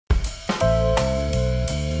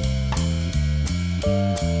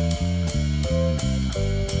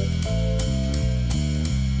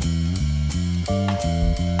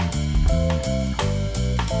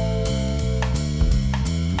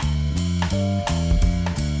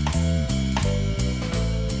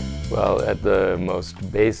Well, at the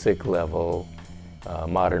most basic level,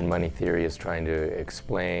 modern money theory is trying to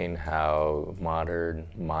explain how modern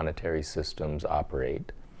monetary systems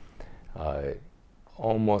operate.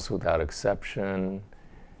 Almost without exception,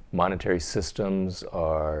 monetary systems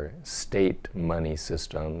are state money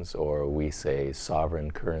systems, or we say sovereign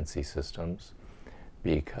currency systems,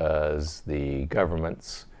 because the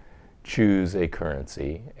governments choose a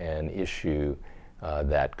currency and issue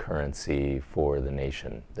that currency for the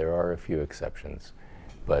nation. There are a few exceptions,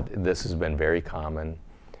 but this has been very common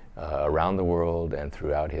around the world and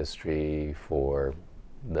throughout history for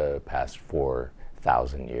the past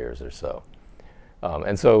 4,000 years or so.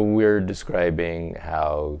 And so we're describing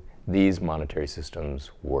how these monetary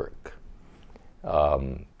systems work.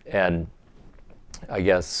 And I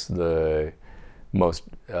guess the most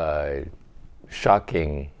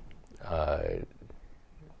shocking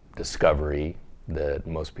discovery that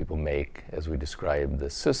most people make as we describe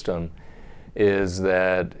this system is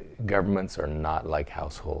that governments are not like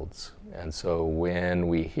households. And so when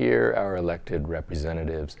we hear our elected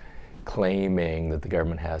representatives claiming that the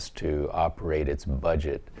government has to operate its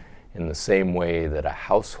budget in the same way that a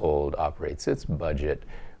household operates its budget,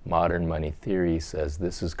 modern money theory says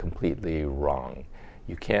this is completely wrong.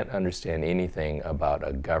 You can't understand anything about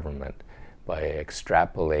a government by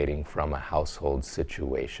extrapolating from a household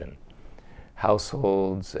situation.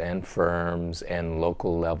 Households and firms and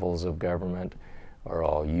local levels of government are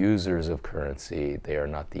all users of currency. They are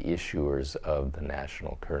not the issuers of the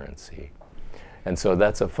national currency. And so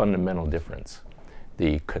that's a fundamental difference.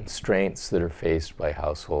 The constraints that are faced by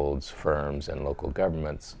households, firms, and local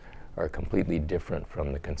governments are completely different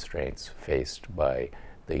from the constraints faced by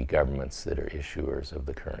the governments that are issuers of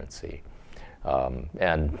the currency.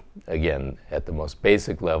 And again, at the most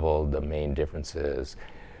basic level, the main difference is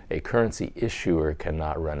a currency issuer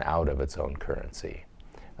cannot run out of its own currency.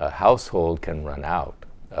 A household can run out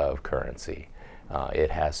of currency.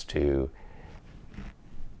 It has to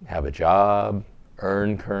have a job,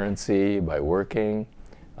 earn currency by working.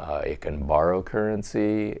 It can borrow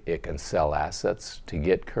currency. It can sell assets to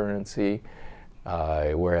get currency.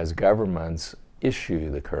 Whereas governments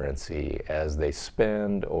issue the currency as they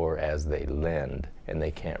spend or as they lend, and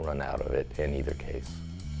they can't run out of it in either case.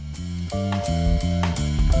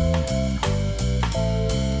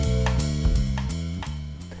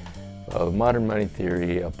 Modern money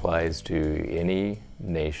theory applies to any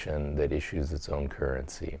nation that issues its own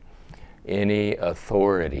currency. Any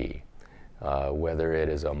authority, whether it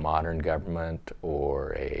is a modern government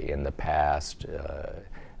or in the past,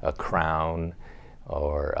 a crown,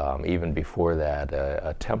 or even before that,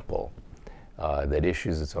 a temple that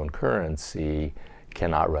issues its own currency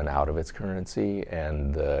cannot run out of its currency,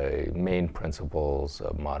 and the main principles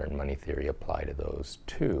of modern money theory apply to those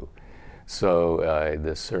too. So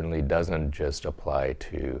this certainly doesn't just apply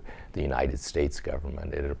to the United States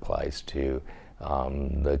government. It applies to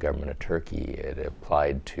the government of Turkey. It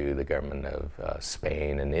applied to the government of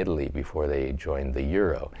Spain and Italy before they joined the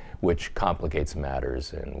euro, which complicates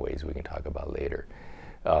matters in ways we can talk about later.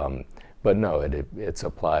 But no, it's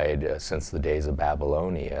applied since the days of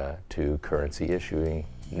Babylonia to currency issuing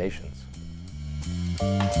nations.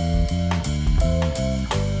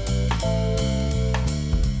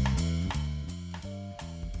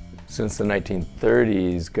 Since the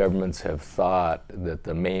 1930s, governments have thought that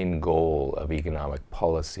the main goal of economic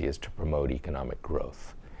policy is to promote economic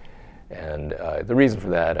growth. And the reason for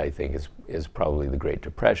that, I think, is probably the Great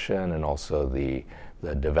Depression and also the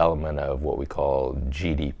development of what we call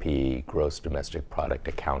GDP, gross domestic product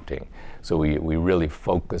accounting. So we really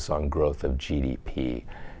focus on growth of GDP,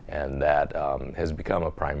 and that has become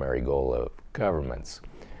a primary goal of governments.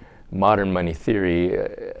 Modern money theory,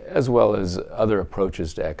 as well as other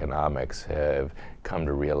approaches to economics, have come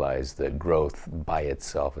to realize that growth by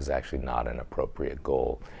itself is actually not an appropriate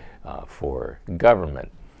goal for government.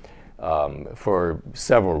 For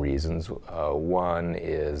several reasons. One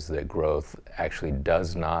is that growth actually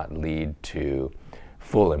does not lead to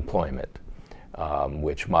full employment,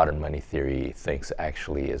 which modern money theory thinks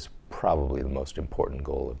actually is probably the most important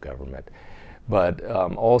goal of government. But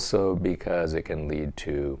also because it can lead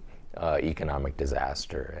to economic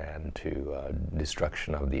disaster and to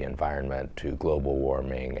destruction of the environment, to global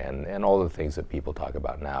warming, and all the things that people talk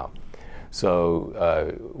about now.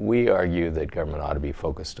 So we argue that government ought to be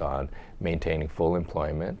focused on maintaining full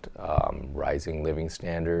employment, rising living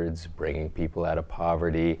standards, bringing people out of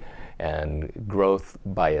poverty, and growth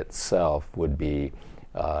by itself would be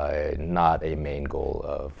not a main goal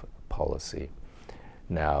of policy.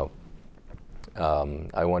 Now,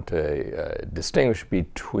 I want to distinguish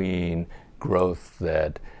between growth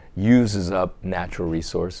that uses up natural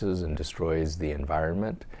resources and destroys the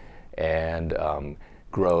environment, and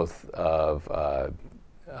growth of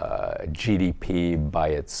GDP by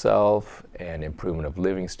itself and improvement of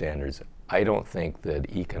living standards, I don't think that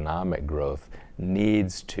economic growth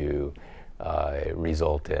needs to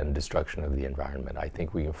result in destruction of the environment. I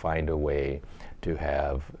think we can find a way to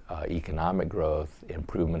have economic growth,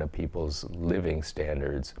 improvement of people's living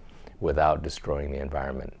standards without destroying the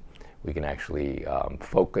environment. We can actually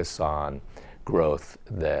focus on growth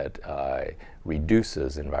that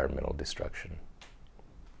reduces environmental destruction.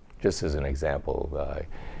 Just as an example,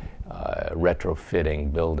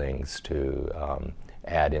 retrofitting buildings to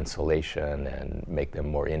add insulation and make them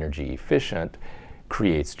more energy efficient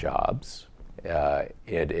creates jobs.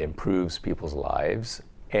 It improves people's lives,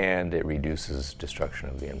 and it reduces destruction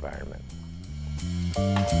of the environment.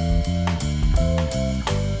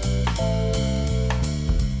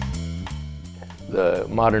 The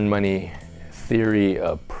modern money theory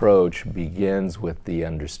approach begins with the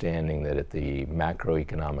understanding that at the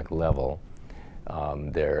macroeconomic level,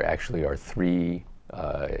 there actually are three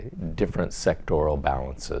different sectoral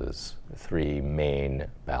balances, three main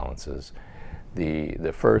balances.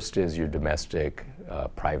 The first is your domestic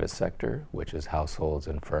private sector, which is households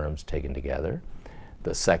and firms taken together.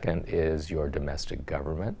 The second is your domestic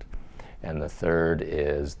government. And the third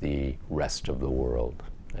is the rest of the world,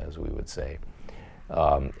 as we would say.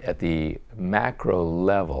 At the macro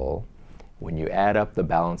level, when you add up the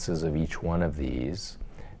balances of each one of these,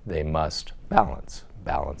 they must balance.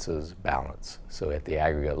 Balances balance. So at the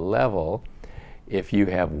aggregate level, if you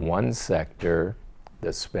have one sector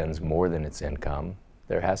that spends more than its income,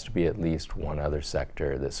 there has to be at least one other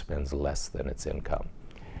sector that spends less than its income.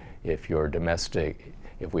 If your domestic,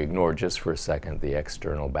 if we ignore just for a second the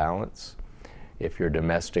external balance, if your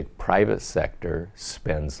domestic private sector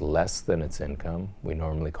spends less than its income, we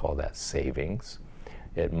normally call that savings.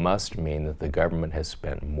 It must mean that the government has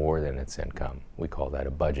spent more than its income. We call that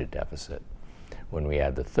a budget deficit. When we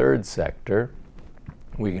add the third sector,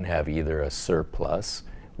 we can have either a surplus,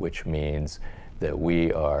 which means that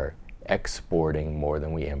we are exporting more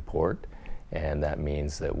than we import, and that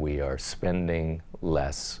means that we are spending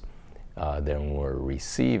less than we're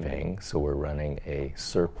receiving, so we're running a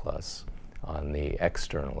surplus on the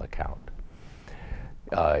external account.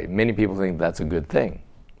 Many people think that's a good thing,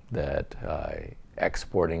 that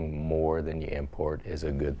exporting more than you import is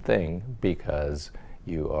a good thing because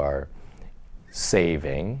you are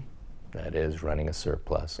saving, that is running a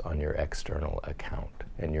surplus on your external account,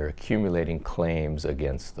 and you're accumulating claims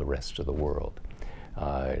against the rest of the world,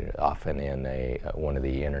 often in one of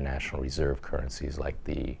the international reserve currencies like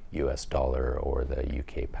the US dollar or the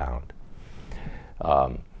UK pound.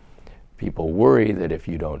 People worry that if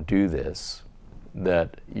you don't do this,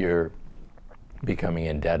 that you're becoming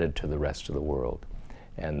indebted to the rest of the world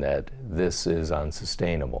and that this is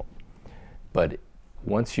unsustainable. But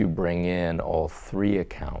once you bring in all three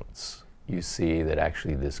accounts, you see that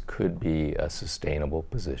actually this could be a sustainable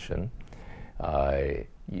position.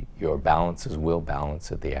 Your balances will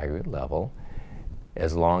balance at the aggregate level.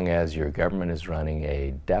 As long as your government is running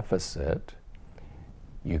a deficit,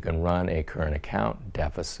 you can run a current account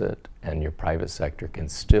deficit, and your private sector can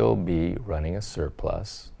still be running a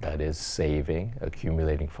surplus, that is saving,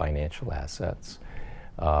 accumulating financial assets.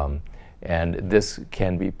 And this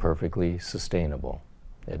can be perfectly sustainable.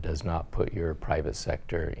 It does not put your private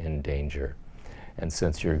sector in danger. And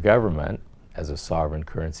since your government, as a sovereign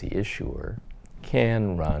currency issuer,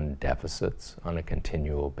 can run deficits on a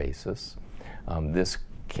continual basis, this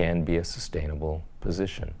can be a sustainable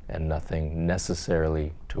position and nothing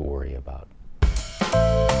necessarily to worry about.